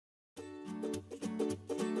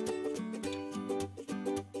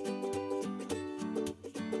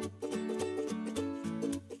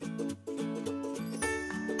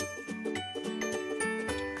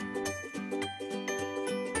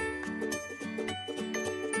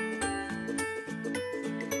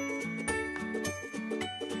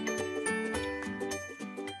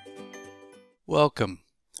Welcome.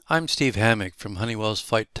 I'm Steve Hammack from Honeywell's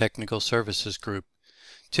Flight Technical Services Group.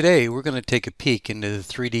 Today we're going to take a peek into the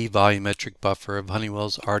 3D volumetric buffer of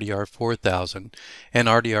Honeywell's RDR-4000 and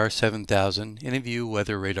RDR-7000 IntuVue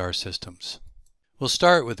weather radar systems. We'll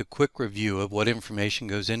start with a quick review of what information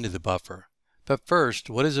goes into the buffer. But first,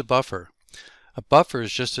 what is a buffer? A buffer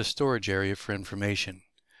is just a storage area for information.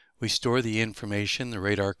 We store the information the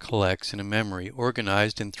radar collects in a memory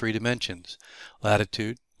organized in 3 dimensions: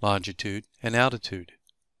 latitude, longitude, and altitude.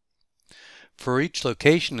 For each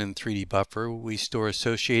location in the 3D buffer, we store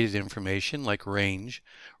associated information like range,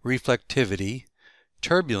 reflectivity,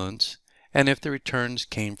 turbulence, and if the returns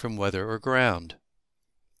came from weather or ground.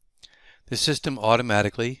 The system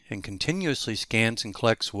automatically and continuously scans and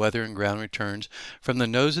collects weather and ground returns from the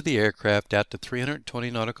nose of the aircraft out to 320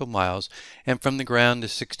 nautical miles and from the ground to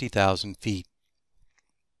 60,000 feet.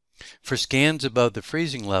 For scans above the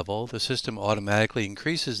freezing level, the system automatically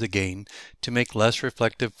increases the gain to make less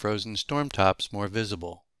reflective frozen storm tops more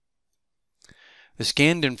visible. The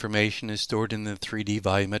scanned information is stored in the 3D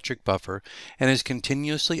volumetric buffer and is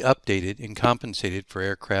continuously updated and compensated for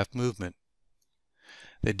aircraft movement.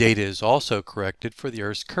 The data is also corrected for the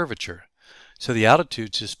Earth's curvature, so the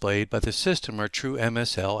altitudes displayed by the system are true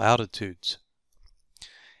MSL altitudes.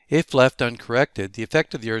 If left uncorrected, the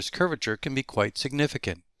effect of the Earth's curvature can be quite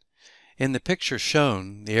significant. In the picture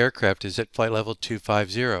shown, the aircraft is at flight level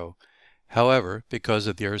 250. However, because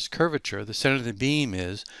of the Earth's curvature, the center of the beam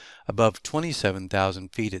is above 27,000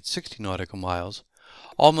 feet at 60 nautical miles,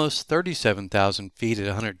 almost 37,000 feet at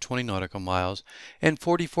 120 nautical miles, and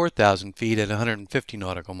 44,000 feet at 150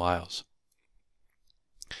 nautical miles.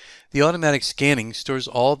 The automatic scanning stores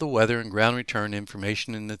all the weather and ground return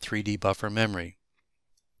information in the 3D buffer memory.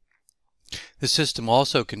 The system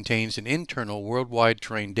also contains an internal worldwide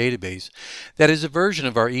terrain database that is a version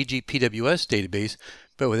of our EGPWS database,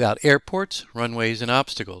 but without airports, runways, and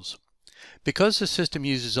obstacles. Because the system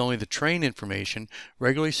uses only the terrain information,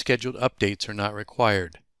 regularly scheduled updates are not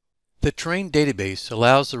required. The terrain database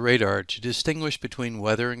allows the radar to distinguish between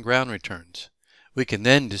weather and ground returns. We can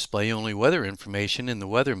then display only weather information in the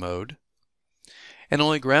weather mode and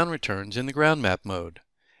only ground returns in the ground map mode.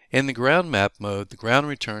 In the ground map mode, the ground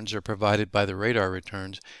returns are provided by the radar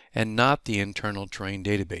returns and not the internal terrain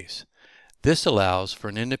database. This allows for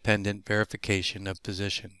an independent verification of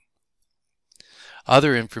position.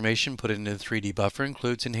 Other information put into the 3D buffer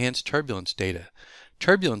includes enhanced turbulence data.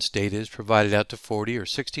 Turbulence data is provided out to 40 or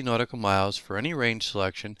 60 nautical miles for any range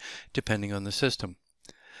selection depending on the system.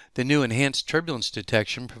 The new enhanced turbulence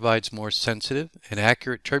detection provides more sensitive and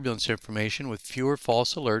accurate turbulence information with fewer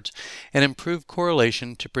false alerts and improved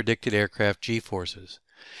correlation to predicted aircraft G-forces.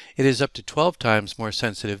 It is up to 12 times more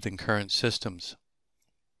sensitive than current systems.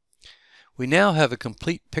 We now have a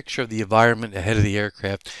complete picture of the environment ahead of the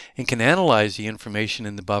aircraft and can analyze the information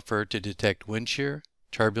in the buffer to detect wind shear,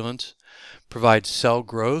 turbulence, provide cell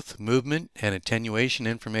growth, movement, and attenuation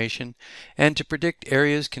information, and to predict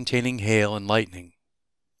areas containing hail and lightning.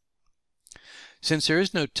 Since there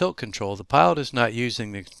is no tilt control, the pilot is not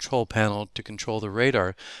using the control panel to control the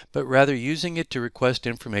radar, but rather using it to request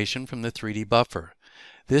information from the 3D buffer.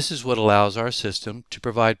 This is what allows our system to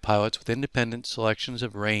provide pilots with independent selections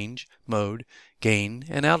of range, mode, gain,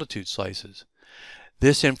 and altitude slices.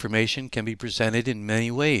 This information can be presented in many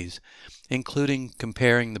ways, including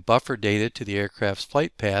comparing the buffer data to the aircraft's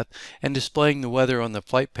flight path and displaying the weather on the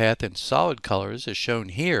flight path in solid colors as shown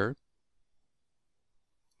here,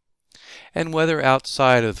 and weather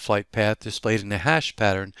outside of the flight path displayed in a hash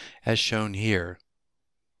pattern as shown here.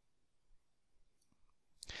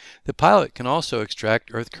 The pilot can also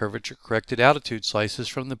extract Earth curvature corrected altitude slices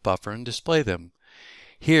from the buffer and display them.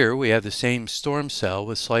 Here we have the same storm cell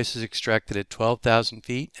with slices extracted at 12,000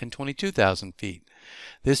 feet and 22,000 feet.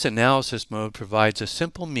 This analysis mode provides a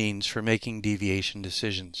simple means for making deviation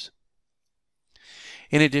decisions.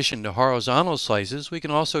 In addition to horizontal slices, we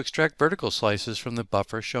can also extract vertical slices from the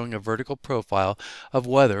buffer showing a vertical profile of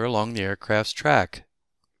weather along the aircraft's track,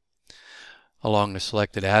 along the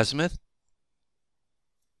selected azimuth,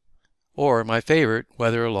 or my favorite,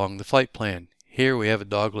 weather along the flight plan. Here we have a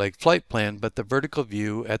dogleg flight plan, but the vertical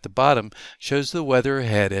view at the bottom shows the weather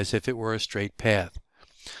ahead as if it were a straight path.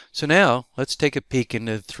 So now let's take a peek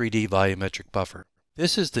into the 3D volumetric buffer.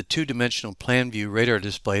 This is the two-dimensional plan view radar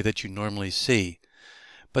display that you normally see.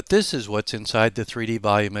 But this is what's inside the 3D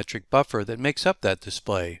volumetric buffer that makes up that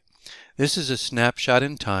display. This is a snapshot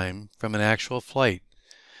in time from an actual flight.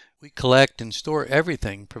 We collect and store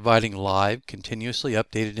everything, providing live, continuously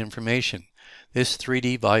updated information. This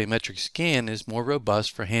 3D volumetric scan is more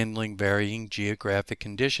robust for handling varying geographic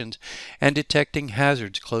conditions and detecting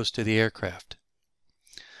hazards close to the aircraft.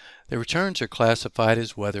 The returns are classified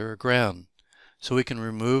as weather or ground, so we can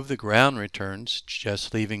remove the ground returns,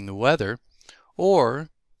 just leaving the weather, or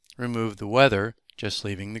remove the weather, just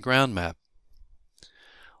leaving the ground map.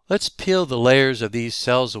 Let's peel the layers of these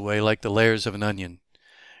cells away like the layers of an onion.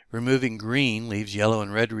 Removing green leaves yellow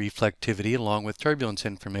and red reflectivity along with turbulence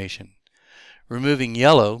information. Removing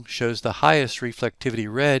yellow shows the highest reflectivity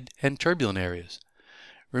red and turbulent areas.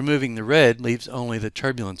 Removing the red leaves only the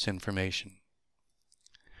turbulence information.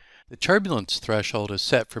 The turbulence threshold is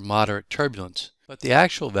set for moderate turbulence, but the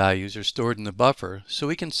actual values are stored in the buffer, so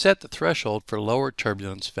we can set the threshold for lower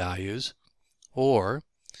turbulence values, or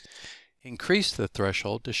increase the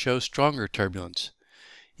threshold to show stronger turbulence.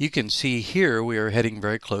 You can see here we are heading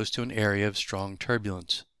very close to an area of strong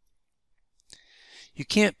turbulence. You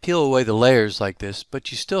can't peel away the layers like this,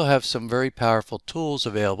 but you still have some very powerful tools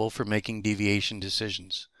available for making deviation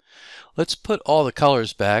decisions. Let's put all the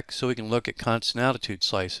colors back so we can look at constant altitude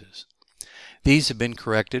slices. These have been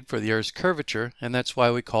corrected for the Earth's curvature, and that's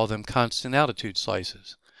why we call them constant altitude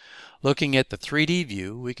slices. Looking at the 3D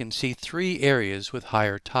view, we can see three areas with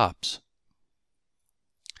higher tops.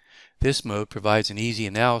 This mode provides an easy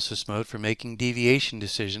analysis mode for making deviation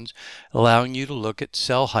decisions, allowing you to look at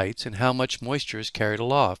cell heights and how much moisture is carried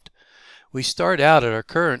aloft. We start out at our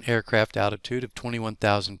current aircraft altitude of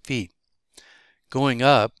 21,000 feet. Going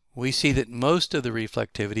up, we see that most of the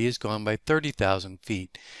reflectivity is gone by 30,000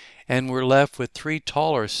 feet, and we're left with three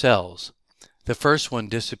taller cells. The first one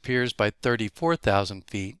disappears by 34,000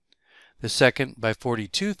 feet, the second by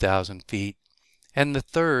 42,000 feet, and the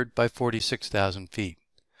third by 46,000 feet.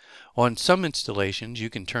 On some installations, you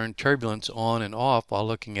can turn turbulence on and off while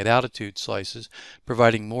looking at altitude slices,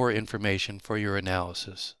 providing more information for your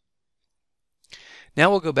analysis. Now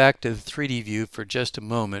we'll go back to the 3D view for just a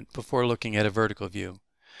moment before looking at a vertical view.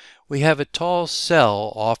 We have a tall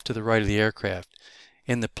cell off to the right of the aircraft.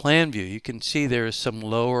 In the plan view, you can see there is some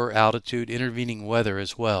lower altitude intervening weather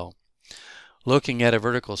as well. Looking at a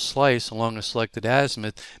vertical slice along a selected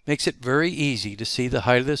azimuth makes it very easy to see the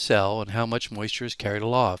height of the cell and how much moisture is carried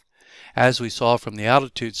aloft. As we saw from the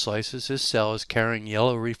altitude slices, this cell is carrying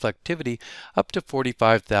yellow reflectivity up to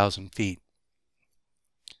 45,000 feet.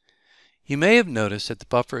 You may have noticed that the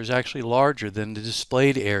buffer is actually larger than the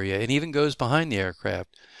displayed area and even goes behind the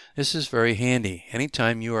aircraft. This is very handy.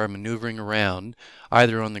 Anytime you are maneuvering around,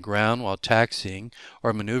 either on the ground while taxiing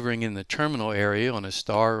or maneuvering in the terminal area on a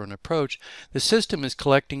star or an approach, the system is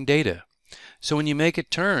collecting data. So when you make a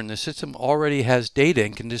turn, the system already has data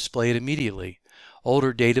and can display it immediately.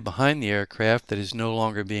 Older data behind the aircraft that is no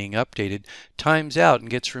longer being updated times out and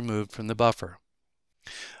gets removed from the buffer.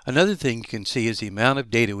 Another thing you can see is the amount of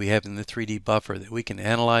data we have in the 3D buffer that we can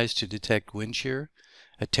analyze to detect wind shear,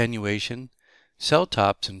 attenuation, cell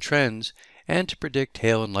tops and trends, and to predict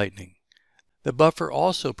hail and lightning. The buffer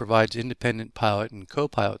also provides independent pilot and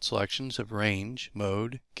co-pilot selections of range,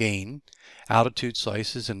 mode, gain, altitude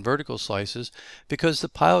slices, and vertical slices because the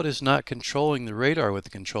pilot is not controlling the radar with the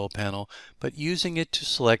control panel, but using it to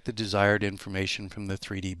select the desired information from the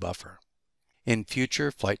 3D buffer. In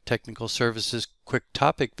future Flight Technical Services quick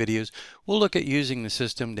topic videos, we'll look at using the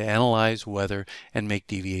system to analyze weather and make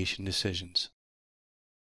deviation decisions.